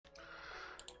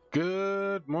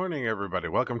Good morning, everybody.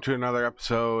 Welcome to another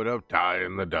episode of Die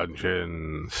in the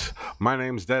Dungeons. My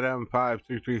name's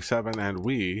DeadM5337, and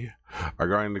we are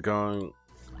going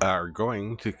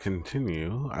to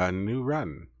continue a new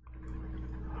run.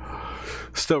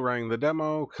 Still running the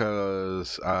demo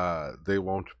because they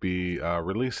won't be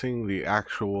releasing the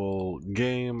actual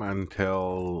game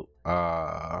until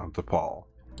the fall,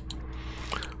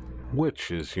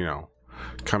 which is,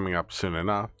 coming up soon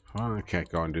enough. Well, I can't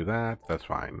go and do that. That's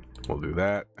fine. We'll do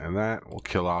that and that. We'll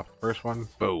kill off the first one.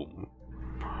 Boom.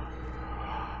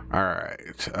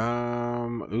 Alright.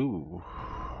 Ooh.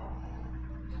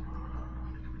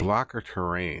 Blocker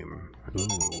terrain.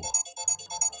 Ooh.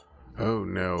 Oh,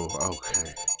 no.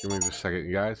 Okay. Give me just a second,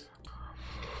 you guys.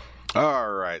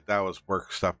 Alright. That was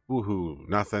work stuff. Woohoo.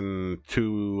 Nothing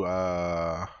too,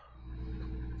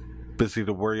 busy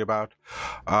to worry about.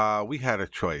 We had a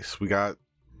choice. We got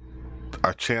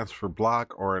a chance for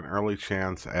block or an early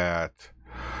chance at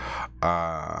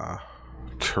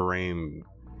terrain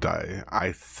die.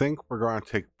 I think we're going to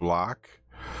take block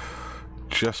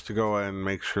just to go and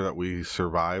make sure that we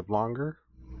survive longer.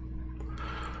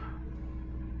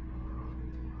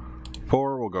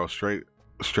 4, we'll go straight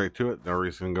to it. No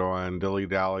reason to go on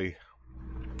dilly-dally.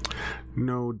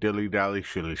 No dilly-dally,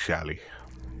 shilly-shally.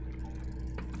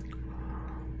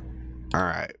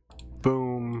 Alright.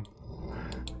 Boom.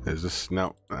 Is this?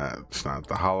 No, it's not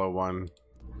the hollow one.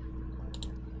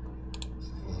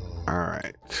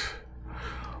 Alright.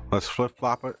 Let's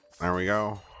flip-flop it. There we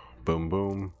go. Boom,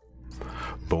 boom.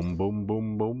 Boom, boom,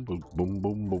 boom, boom, boom, boom,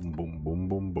 boom, boom, boom, boom,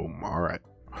 boom, boom. Alright.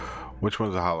 Which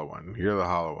one's the hollow one? You're the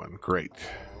hollow one. Great.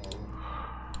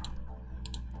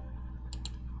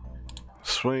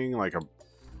 Swing like a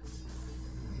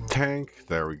tank.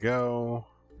 There we go.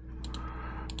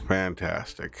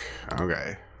 Fantastic.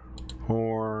 Okay.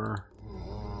 4,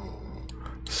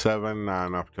 7, not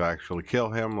enough to actually kill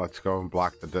him. Let's go and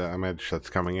block the damage that's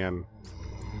coming in.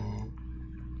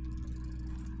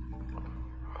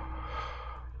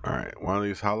 Alright, one of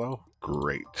these hollow.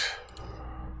 Great.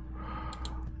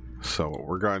 So what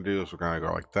we're going to do is we're going to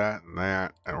go like that and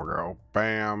that, and we're going to go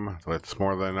bam. That's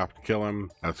more than enough to kill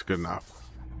him. That's good enough.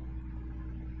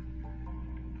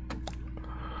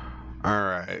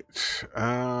 Alright.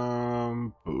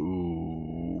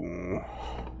 Ooh.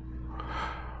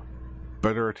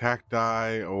 Better attack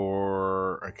die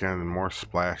or, again, more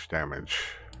splash damage.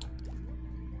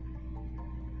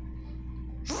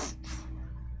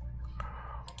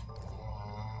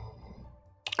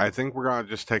 I think we're going to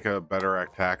just take a better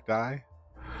attack die.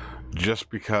 Just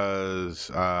because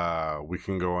we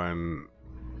can go and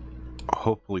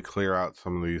hopefully clear out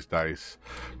some of these dice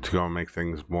to go and make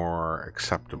things more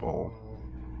acceptable.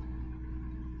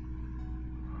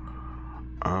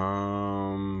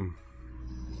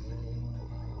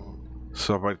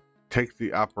 So if I take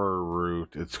the upper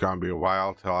route, it's gonna be a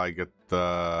while till I get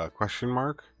the question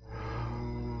mark.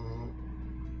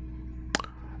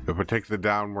 If I take the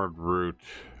downward route,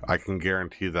 I can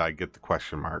guarantee that I get the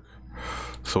question mark.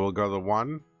 So we'll go to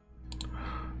 1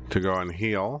 to go and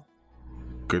heal.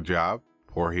 Good job.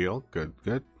 Poor heal. Good,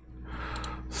 good.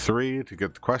 3 to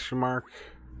get the question mark.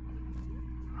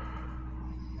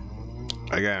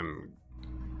 Again,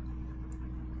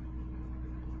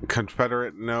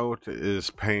 Confederate note is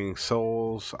paying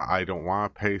souls. I don't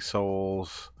want to pay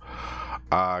souls.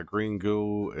 Green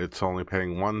goo, it's only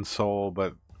paying 1 soul,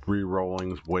 but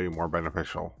re-rolling is way more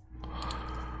beneficial.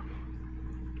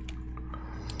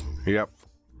 Yep.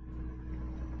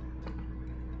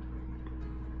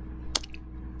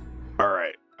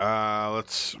 Alright,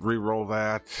 let's re-roll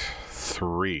that.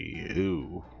 3.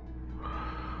 Ooh.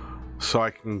 So I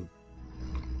can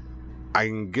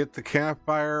get the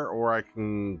campfire, or I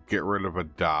can get rid of a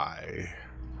die.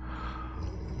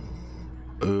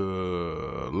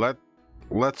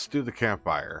 Let's do the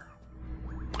campfire.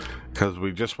 Because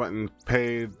we just went and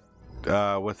paid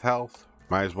with health.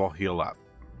 Might as well heal up.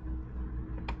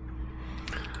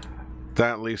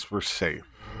 That at least we're safe.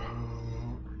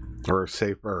 Or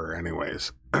safer,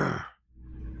 anyways.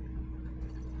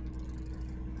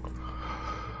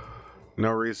 No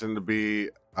reason to be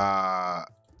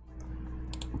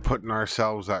putting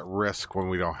ourselves at risk when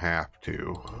we don't have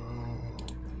to.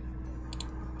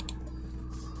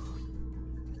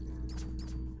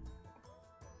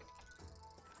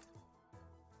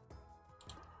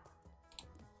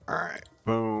 Alright,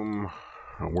 boom.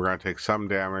 We're going to take some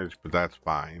damage, but that's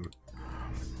fine.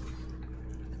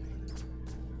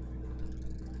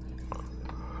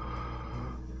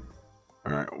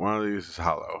 Alright, one of these is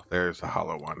hollow. There's the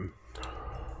hollow one.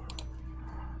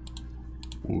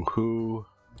 Woohoo.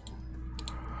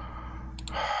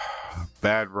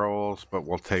 Bad rolls, but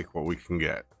we'll take what we can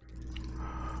get.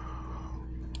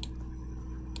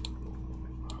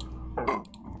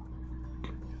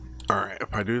 Alright,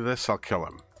 if I do this, I'll kill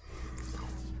him.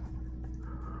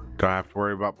 Don't have to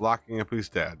worry about blocking if he's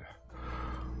dead.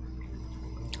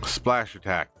 Splash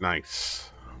attack, nice.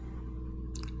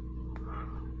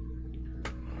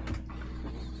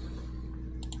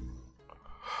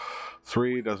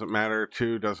 Three doesn't matter,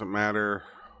 2 doesn't matter.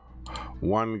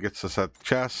 1 gets us at the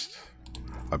chest.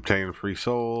 Obtain free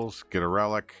souls, get a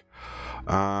relic.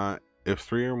 If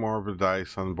 3 or more of the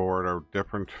dice on the board are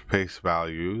different face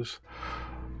values,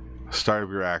 start of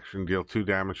your action, deal 2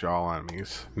 damage to all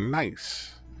enemies.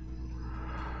 Nice.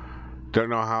 Don't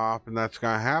know how often that's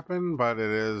going to happen, but it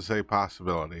is a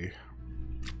possibility.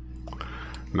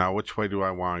 Now, which way do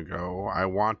I want to go? I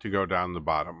want to go down the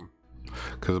bottom,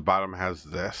 because the bottom has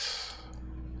this.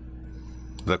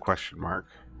 The question mark.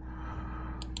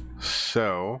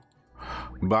 So,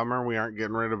 bummer we aren't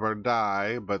getting rid of our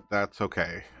die, but that's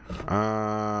okay.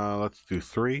 Let's do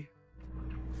 3.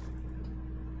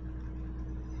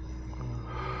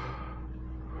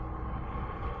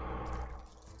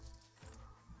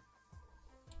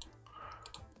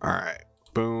 Alright.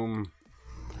 Boom.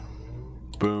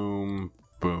 Boom.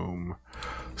 Boom.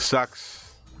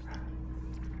 Sucks.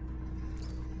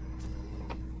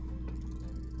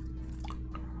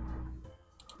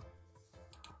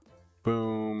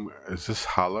 Boom. Is this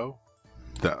hollow?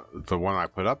 The one I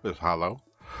put up is hollow.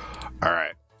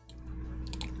 Alright.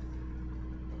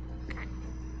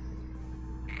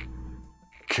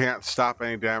 Can't stop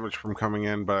any damage from coming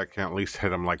in, but I can at least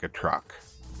hit him like a truck.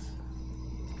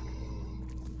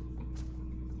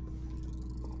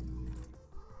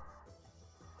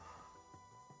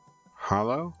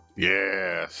 Hollow?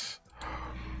 Yes.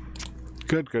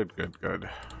 Good, good, good, good.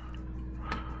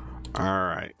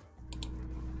 Alright.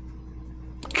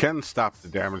 Can stop the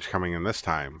damage coming in this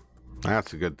time.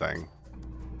 That's a good thing.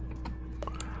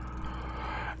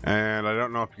 And I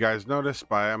don't know if you guys noticed,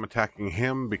 but I am attacking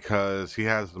him because he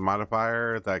has the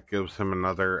modifier that gives him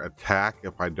another attack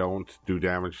if I don't do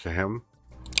damage to him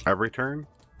every turn.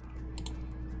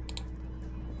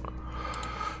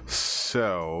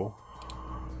 So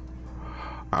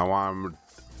I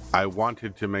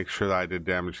wanted to make sure that I did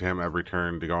damage to him every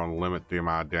turn to go and limit the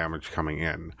amount of damage coming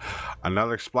in.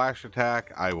 Another splash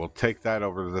attack, I will take that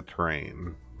over the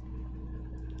terrain.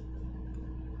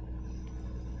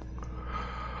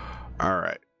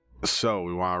 Alright, so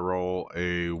we want to roll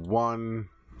a 1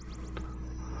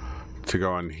 to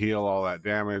go and heal all that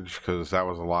damage, because that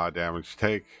was a lot of damage to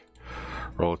take.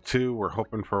 Roll a 2, we're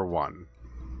hoping for a 1.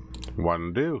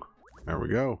 1 do. There we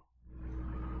go.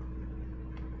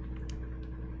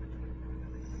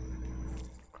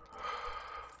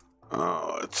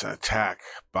 Oh, it's an attack.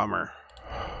 Bummer.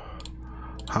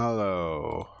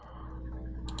 Hello.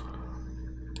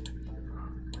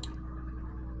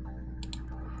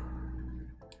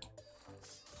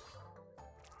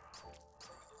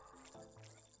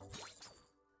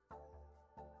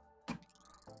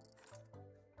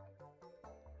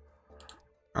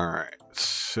 Alright,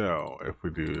 so if we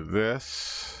do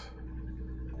this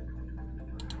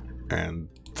and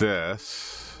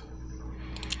this,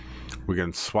 we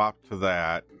can swap to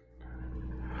that,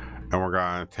 and we're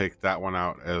going to take that one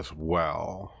out as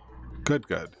well. Good,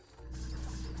 good.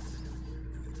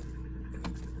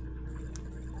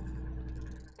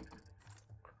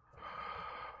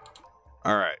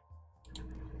 Alright,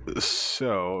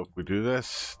 so if we do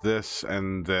this, this,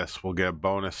 and this, we'll get a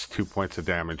bonus 2 points of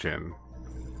damage in.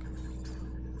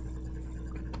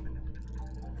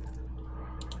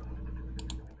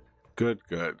 Good,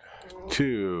 good.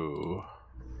 2.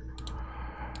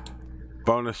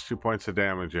 Bonus 2 points of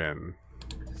damage in.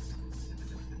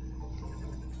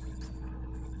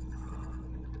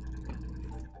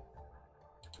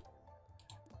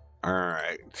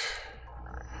 Alright.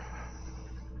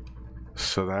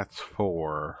 So that's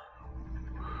 4.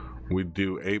 We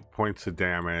do 8 points of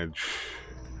damage.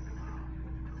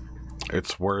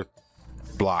 It's worth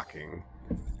blocking.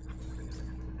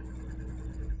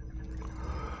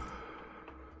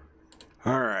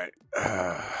 Alright.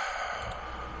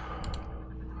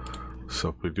 So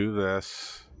if we do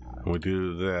this, and we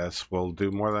do this, we'll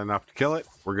do more than enough to kill it.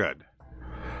 We're good.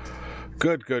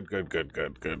 Good, good, good, good,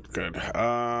 good, good, good.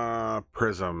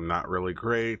 Prism, not really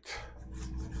great.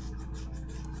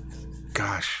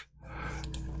 Gosh.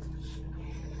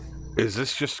 Is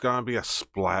this just gonna be a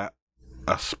splash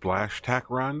attack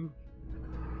run?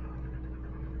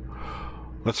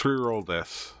 Let's re-roll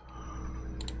this.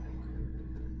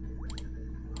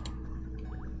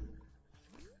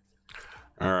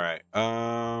 Alright,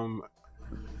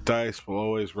 Dice will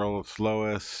always roll its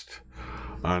lowest.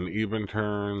 On even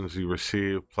turns, you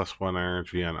receive +1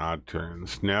 energy on odd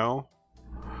turns. No?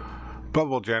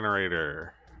 Bubble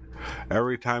generator.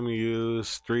 Every time you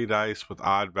use 3 dice with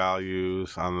odd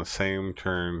values on the same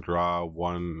turn, draw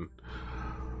 1.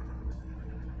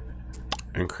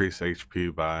 Increase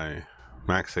HP by...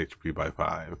 max HP by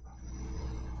 5.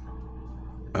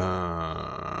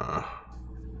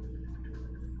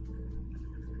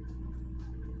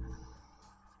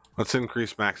 Let's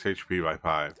increase max HP by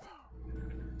 5.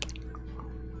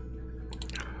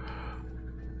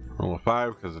 Roll a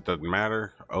 5 because it doesn't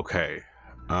matter. Okay.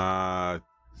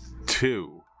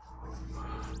 2.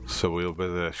 So we'll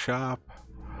visit a shop.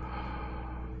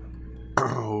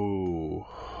 Oh.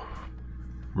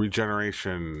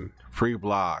 Regeneration. Free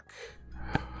block.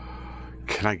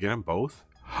 Can I get them both?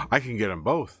 I can get them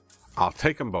both. I'll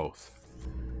take them both.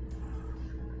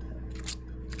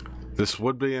 This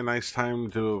would be a nice time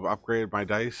to have upgraded my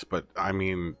dice, but I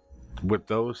mean, with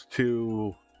those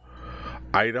 2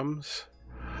 items,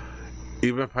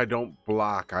 even if I don't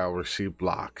block, I'll receive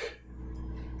block.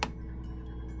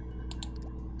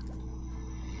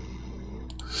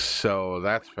 So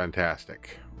that's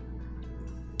fantastic.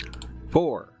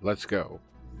 4, let's go.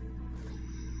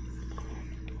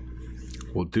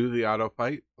 We'll do the auto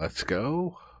fight. Let's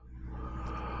go.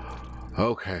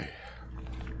 Okay.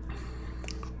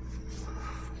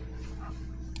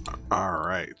 All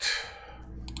right.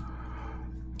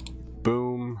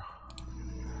 Boom.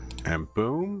 And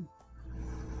boom.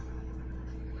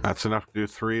 That's enough to do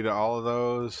 3 to all of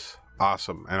those.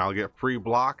 Awesome. And I'll get free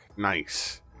block.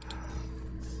 Nice.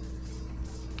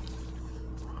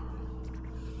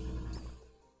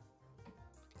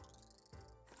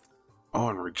 Oh,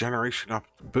 and regeneration off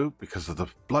the boot because of the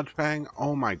blood fang.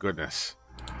 Oh my goodness.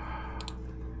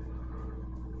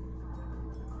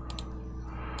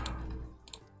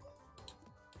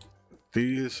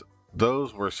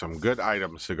 Those were some good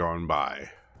items to go and buy.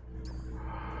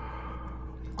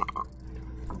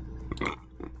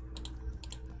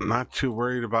 Not too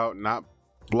worried about not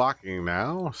blocking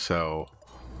now, so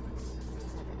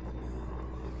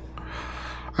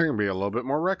I can be a little bit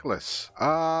more reckless.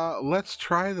 Let's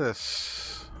try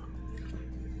this.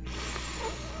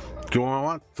 Do I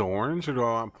want thorns or do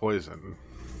I want poison?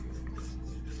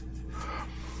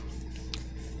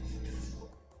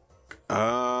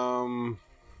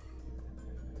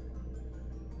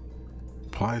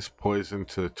 Applies poison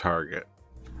to the target.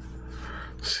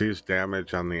 Sees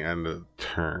damage on the end of the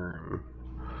turn.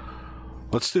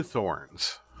 Let's do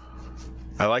thorns.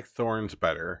 I like thorns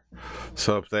better.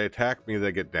 So if they attack me,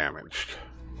 they get damaged.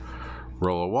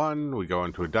 Roll a 1, we go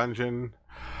into a dungeon.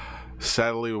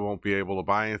 Sadly, we won't be able to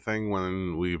buy anything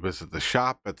when we visit the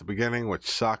shop at the beginning, which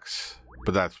sucks,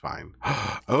 but that's fine.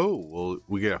 Oh, well,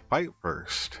 we get a fight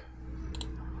first.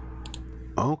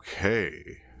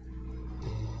 Okay.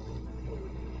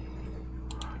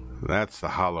 That's the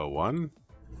hollow one.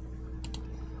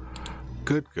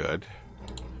 Good, good.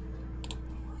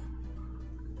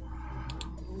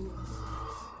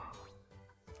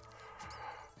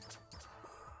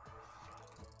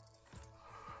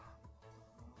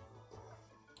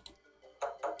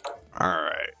 All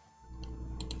right.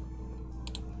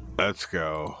 Let's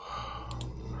go.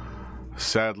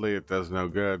 Sadly, it does no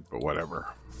good, but whatever.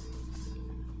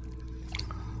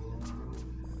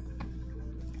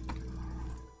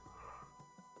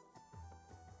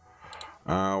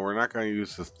 We're not going to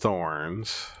use the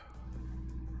thorns.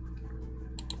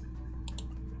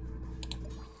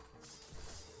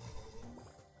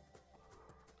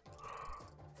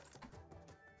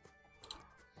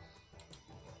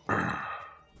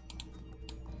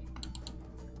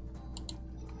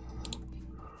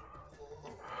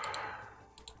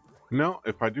 No,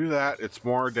 if I do that, it's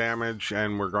more damage,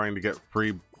 and we're going to get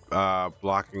free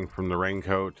blocking from the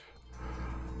raincoat.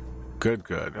 Good,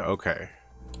 good. Okay.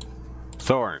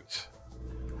 Thorns.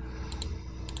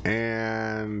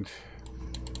 And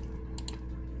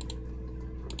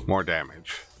more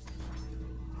damage.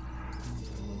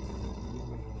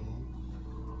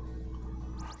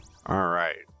 All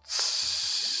right.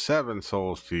 7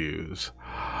 souls to use.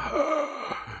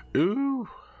 Ooh.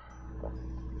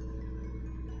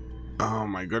 Oh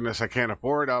my goodness, I can't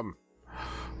afford them.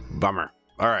 Bummer.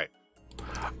 All right.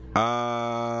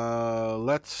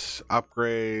 Let's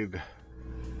upgrade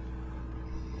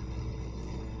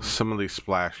some of these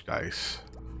splash dice.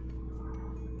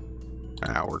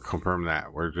 Now we're confirming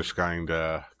that. We're just going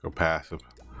to go passive.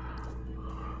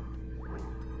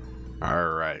 All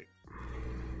right.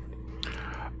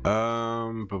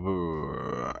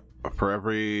 For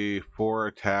every 4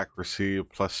 attack, receive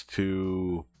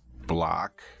 +2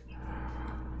 block.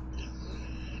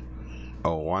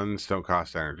 Oh, ones don't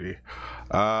cost energy.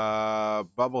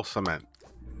 Bubble cement.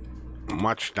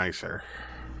 Much nicer.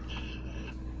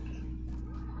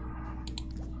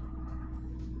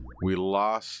 We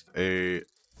lost a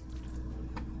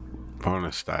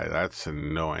bonus die. That's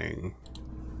annoying.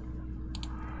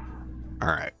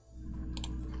 Alright.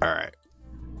 Alright.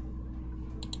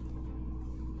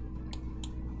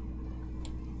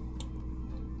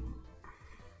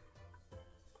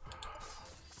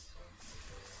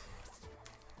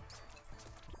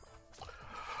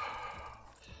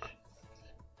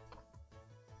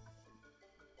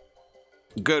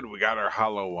 Good, we got our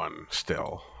hollow one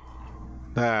still.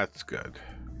 That's good.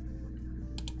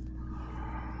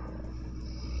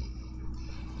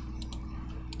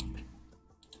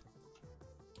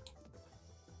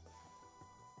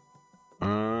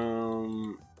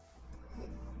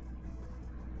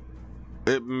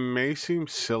 It may seem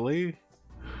silly,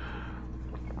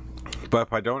 but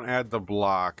if I don't add the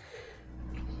block,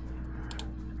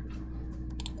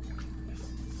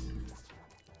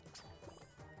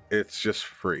 it's just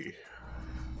free.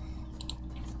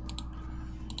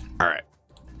 Alright.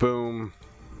 Boom.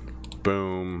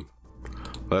 Boom.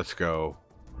 Let's go.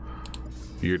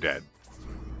 You're dead.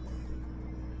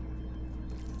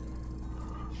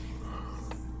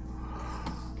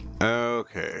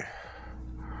 Okay.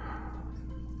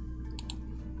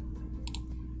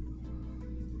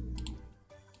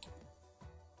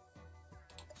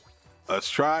 Let's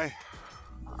try.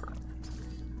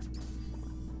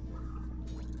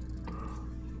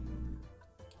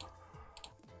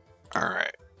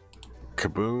 Alright.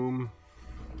 Kaboom.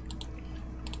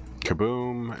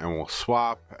 Kaboom. And we'll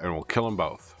swap and we'll kill them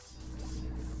both.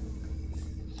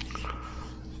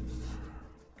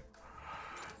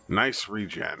 Nice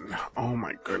regen. Oh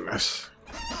my goodness.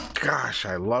 Gosh,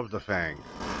 I love the Fang.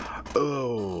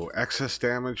 Oh, excess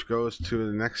damage goes to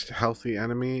the next healthy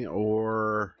enemy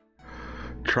or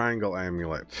triangle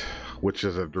amulet, which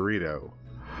is a Dorito.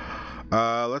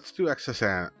 Let's do excess you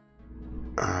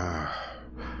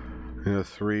know,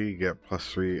 3 get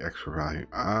 +3 extra value.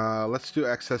 Let's do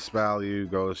excess value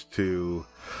goes to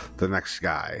the next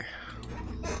guy.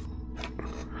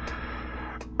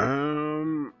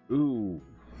 Ooh.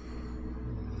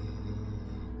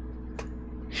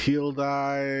 Heal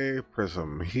die,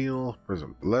 prism, heal,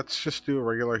 prism. Let's just do a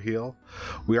regular heal.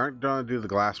 We aren't going to do the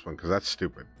glass one because that's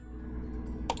stupid.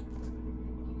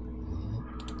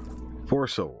 4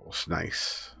 souls,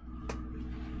 nice.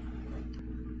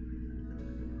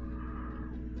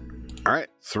 Alright,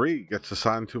 3 gets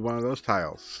assigned to one of those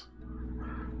tiles.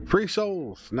 3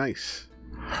 souls, nice.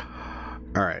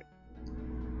 Alright.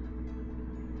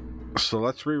 So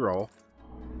let's re-roll.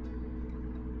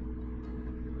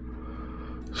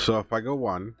 So if I go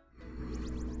 1,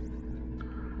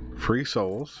 3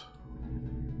 souls.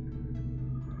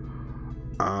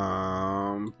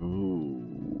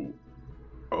 Ooh.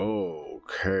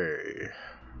 Okay.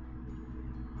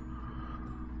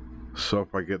 So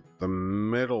if I get the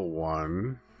middle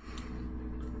one,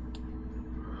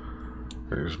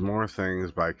 there's more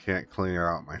things, but I can't clear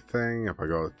out my thing. If I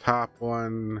go to the top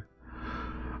one,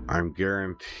 I'm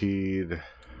guaranteed.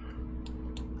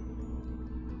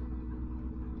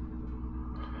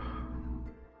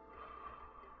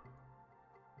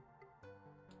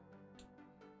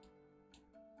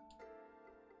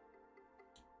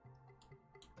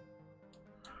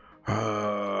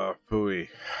 Phooey.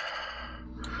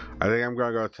 I think I'm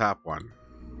gonna go top one.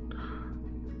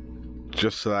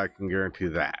 Just so that I can guarantee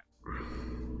that.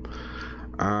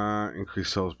 Increase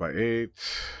souls by 8.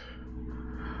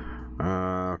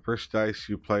 First dice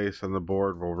you place on the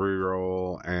board will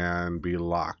reroll and be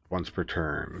locked once per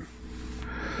turn.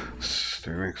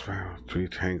 Staring 3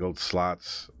 tangled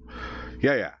slots.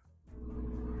 Yeah.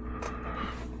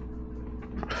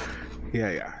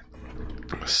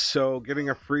 So getting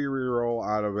a free reroll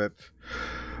out of it.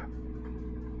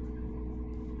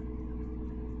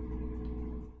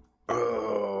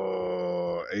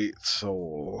 Oh, 8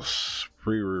 souls.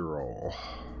 Free reroll.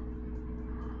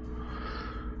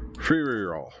 Free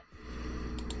reroll.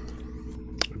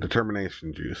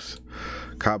 Determination juice.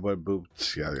 Cobweb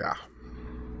boots. Yeah.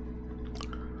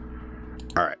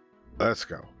 Alright, let's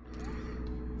go.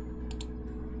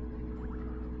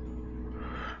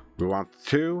 We want the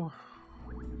 2.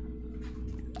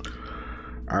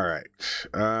 Alright.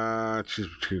 Choose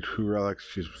between 2 relics.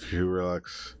 Choose between 2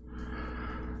 relics.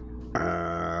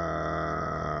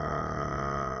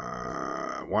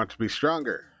 Want to be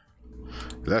stronger.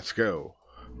 Let's go.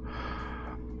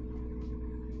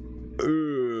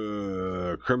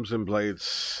 Crimson Blade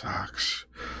sucks.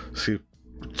 See,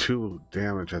 2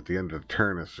 damage at the end of the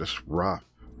turn is just rough.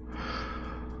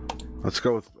 Let's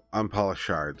go with unpolished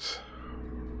shards.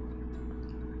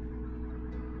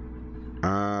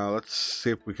 Let's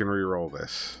see if we can re-roll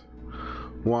this.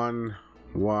 1,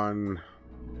 1,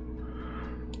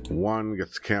 1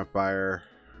 gets campfire.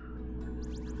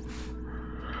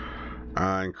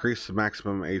 Increase the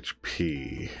maximum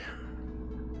HP.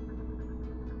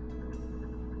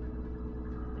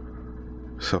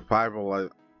 So 5 will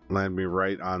land me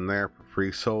right on there for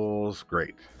free souls.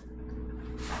 Great.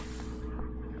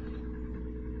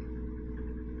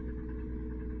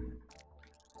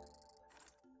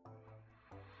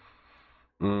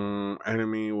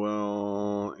 Enemy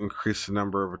will increase the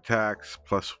number of attacks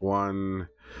 +1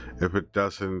 if it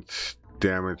doesn't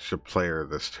damage the player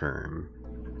this turn.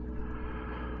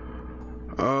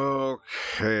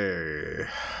 Okay.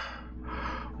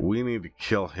 We need to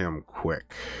kill him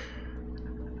quick.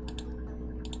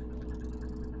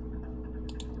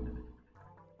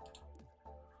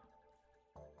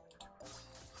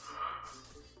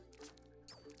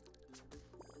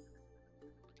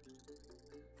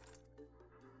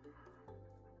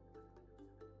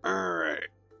 Alright.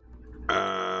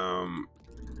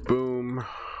 Boom.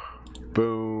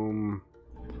 Boom.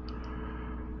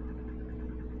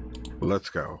 Let's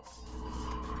go.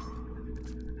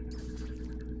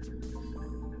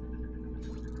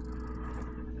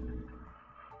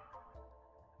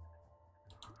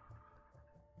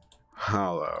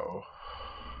 Hollow.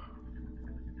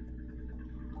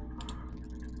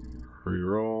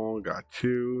 Reroll. Got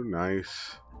 2.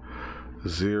 Nice.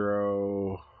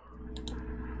 0.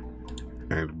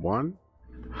 And 1.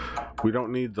 We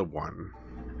don't need the 1.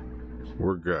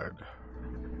 We're good.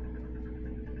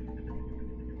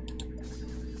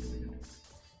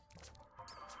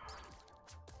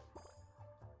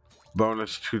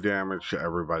 Bonus 2 damage to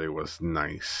everybody was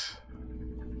nice.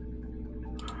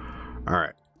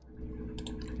 Alright.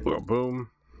 We'll go boom.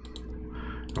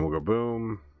 And we'll go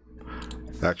boom.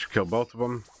 That should kill both of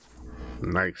them.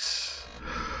 Nice.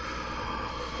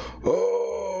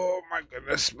 Oh my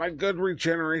goodness. My good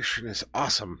regeneration is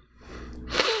awesome.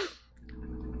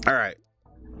 Alright.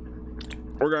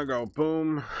 We're gonna go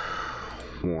boom.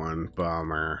 1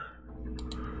 bomber.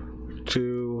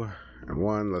 2 and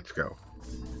 1. Let's go.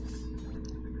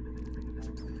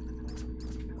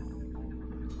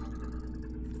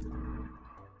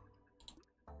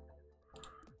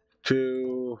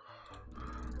 Two.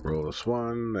 Roll this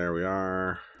 1. There we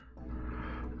are.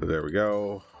 There we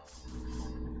go.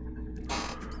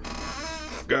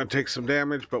 Gonna take some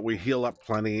damage, but we heal up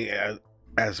plenty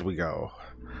as we go.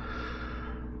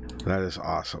 That is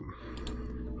awesome.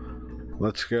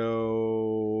 Let's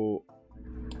go.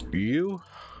 You.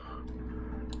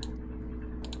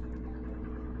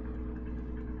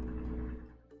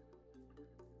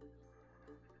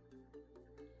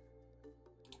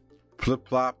 Flip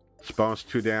flop. Bonus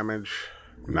 2 damage.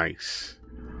 Nice.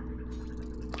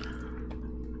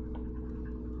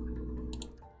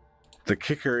 The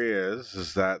kicker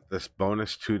is that this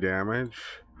bonus 2 damage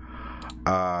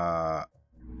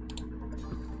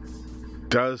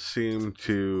does seem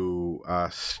to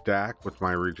stack with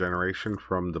my regeneration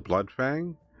from the Blood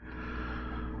Fang.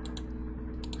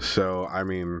 So, I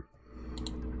mean,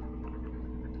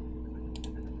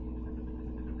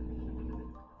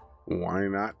 why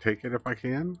not take it if I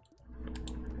can?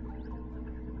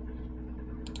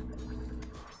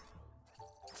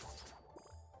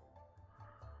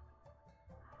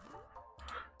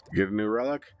 Get a new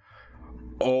relic.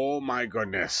 Oh my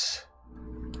goodness.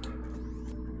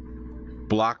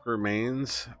 Block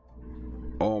remains.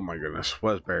 Oh my goodness.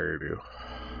 What does barrier do?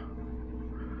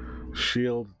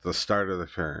 Shield at the start of the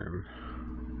turn.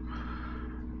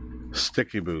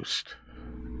 Sticky boost.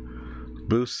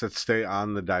 Boosts that stay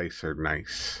on the dice are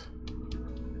nice.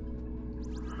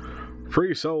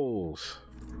 Free souls.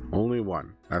 Only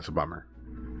 1. That's a bummer.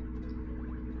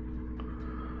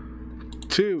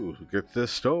 2. Get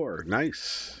this store.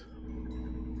 Nice.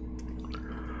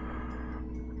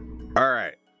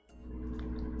 Alright.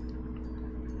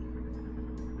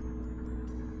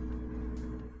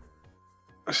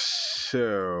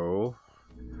 So,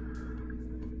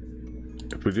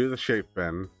 if we do the shape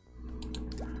bend,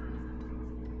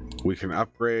 we can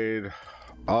upgrade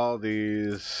all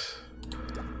these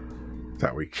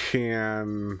that we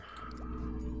can.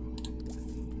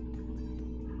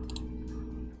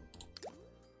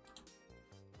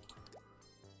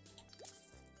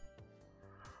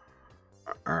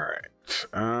 All right.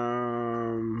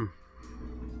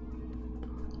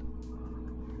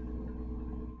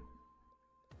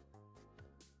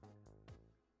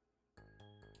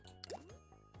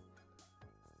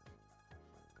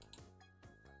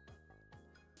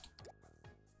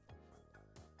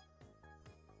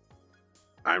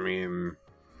 I mean,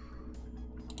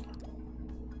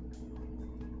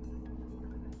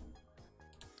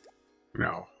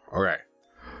 no. Okay.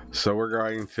 So we're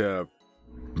going to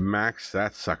max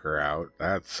that sucker out.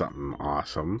 That's something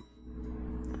awesome.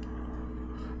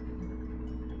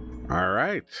 All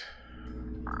right.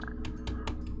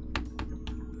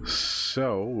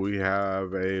 So we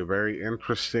have a very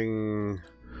interesting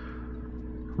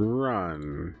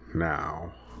run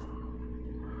now.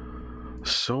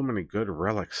 So many good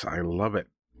relics. I love it.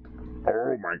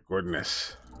 Oh my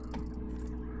goodness.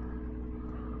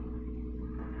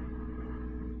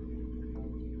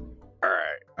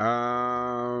 Alright.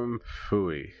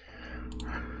 Phooey.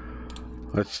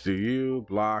 Let's do you.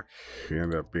 Block. You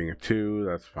end up being a 2.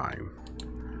 That's fine.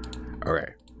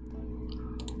 Okay.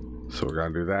 So we're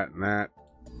gonna do that and that.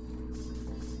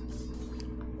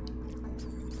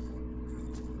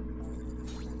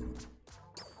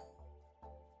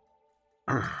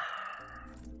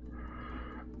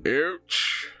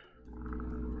 Ouch.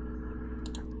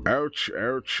 Ouch,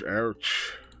 ouch,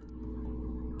 ouch.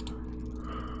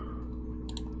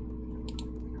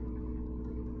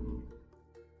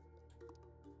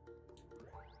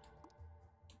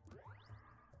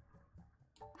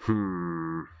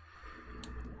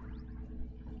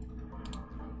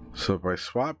 So if I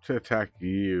swap to attack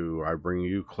you, I bring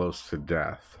you close to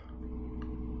death.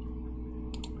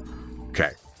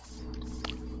 Okay.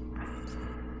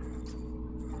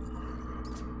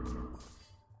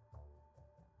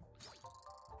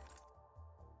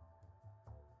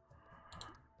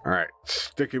 Alright,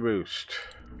 sticky boost.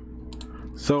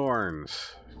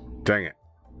 Thorns. Dang it.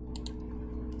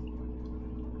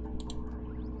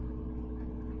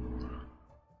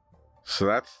 So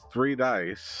that's 3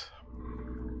 dice.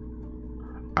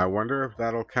 I wonder if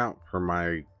that'll count for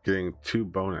my getting 2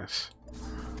 bonus.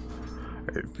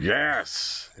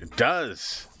 Yes, it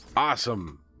does.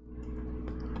 Awesome.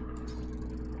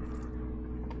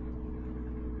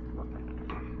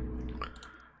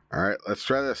 All right, let's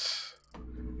try this.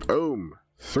 Boom.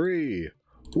 3,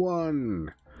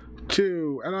 1,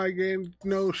 2, and I gained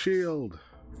no shield.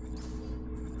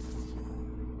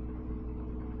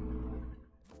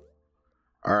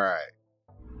 All right.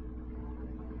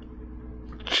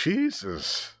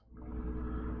 Jesus.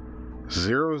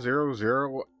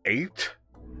 0008?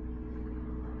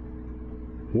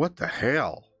 What the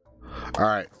hell?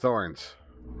 Alright, thorns.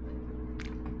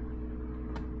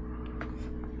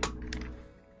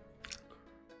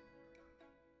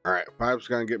 Alright, 5's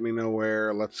gonna get me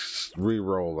nowhere. Let's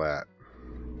re-roll that.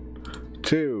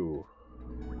 2.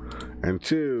 And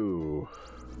 2.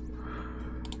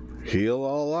 Heal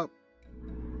all up.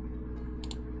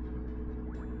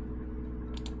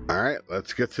 Alright,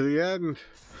 let's get to the end.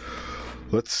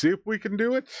 Let's see if we can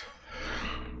do it.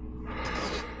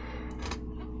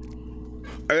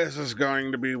 This is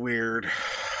going to be weird.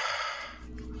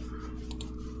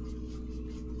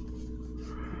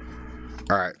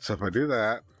 Alright, so if I do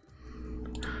that,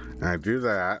 and I do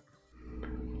that,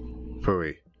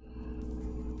 phooey.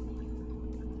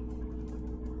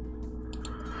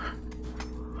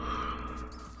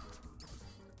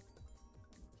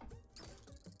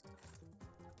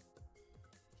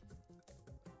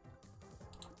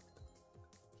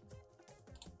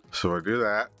 So I do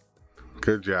that.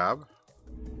 Good job.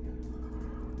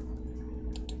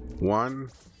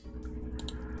 1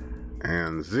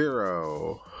 and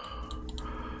 0.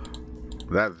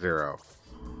 That's 0.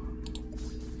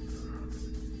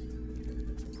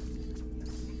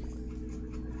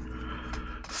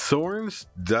 Thorns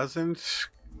doesn't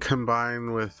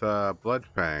combine with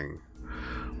Bloodfang,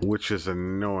 which is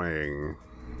annoying.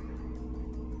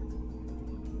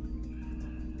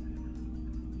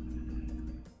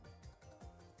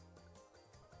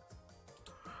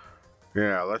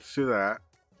 Yeah, let's do that.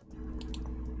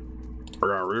 We're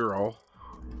gonna reroll.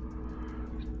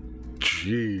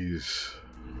 Jeez.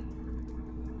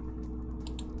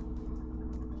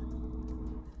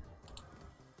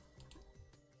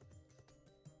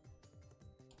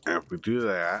 And if we do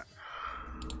that,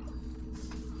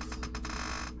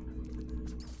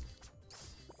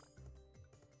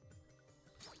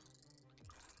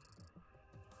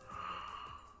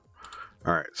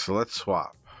 all right, so let's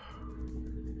swap.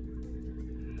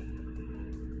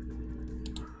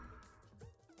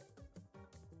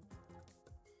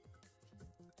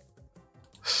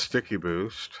 Sticky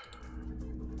boost.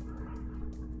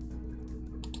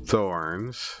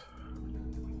 Thorns.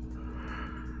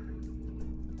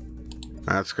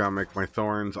 That's gonna make my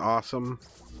thorns awesome.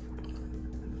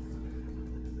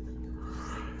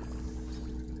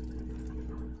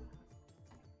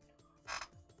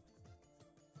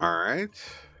 All right.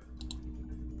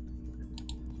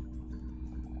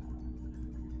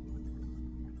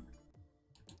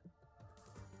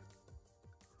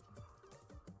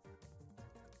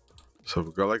 So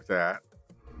we go like that.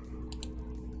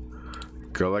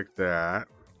 Go like that.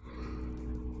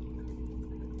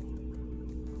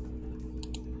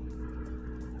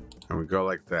 And we go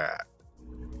like that.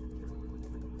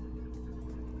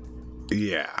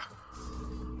 Yeah.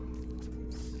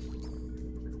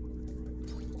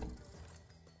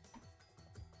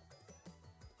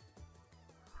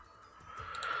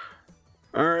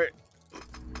 All right.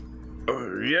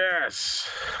 Oh, yes.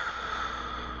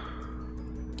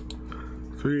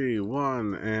 3,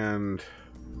 1, and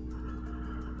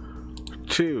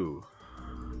 2.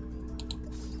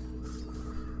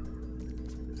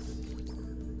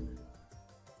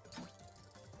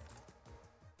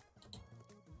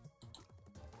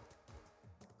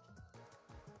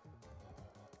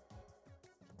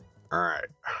 All right.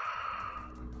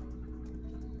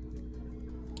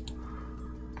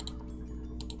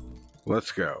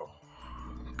 Let's go.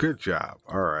 Good job.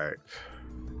 All right.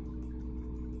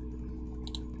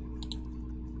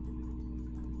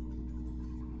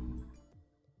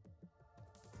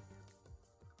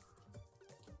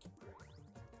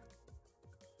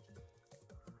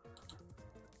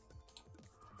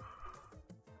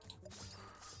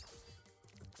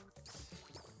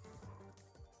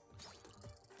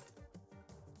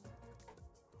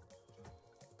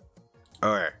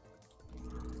 Okay.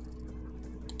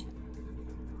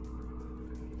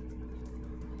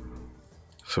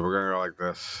 So we're gonna go like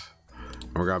this.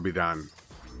 And we're gonna be done.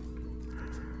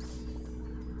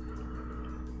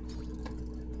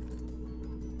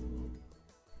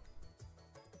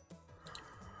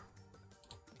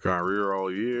 Gonna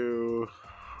reroll you.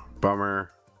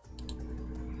 Bummer.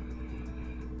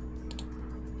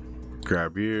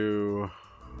 Grab you.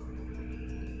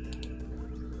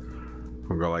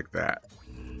 We'll go like that.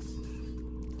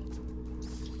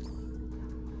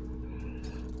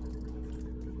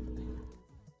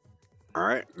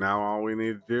 Alright, now all we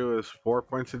need to do is 4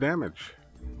 points of damage.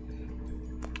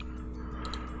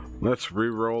 Let's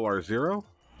re-roll our 0.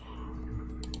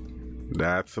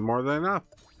 That's more than enough.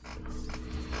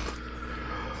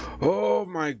 Oh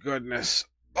my goodness.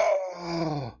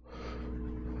 Oh.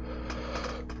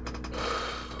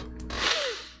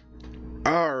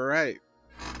 Alright.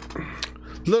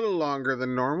 Little longer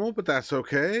than normal, but that's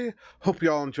okay. Hope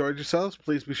you all enjoyed yourselves.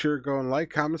 Please be sure to go and like,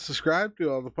 comment, subscribe,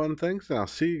 do all the fun things, and I'll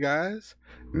see you guys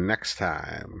next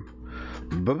time.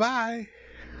 Bye-bye.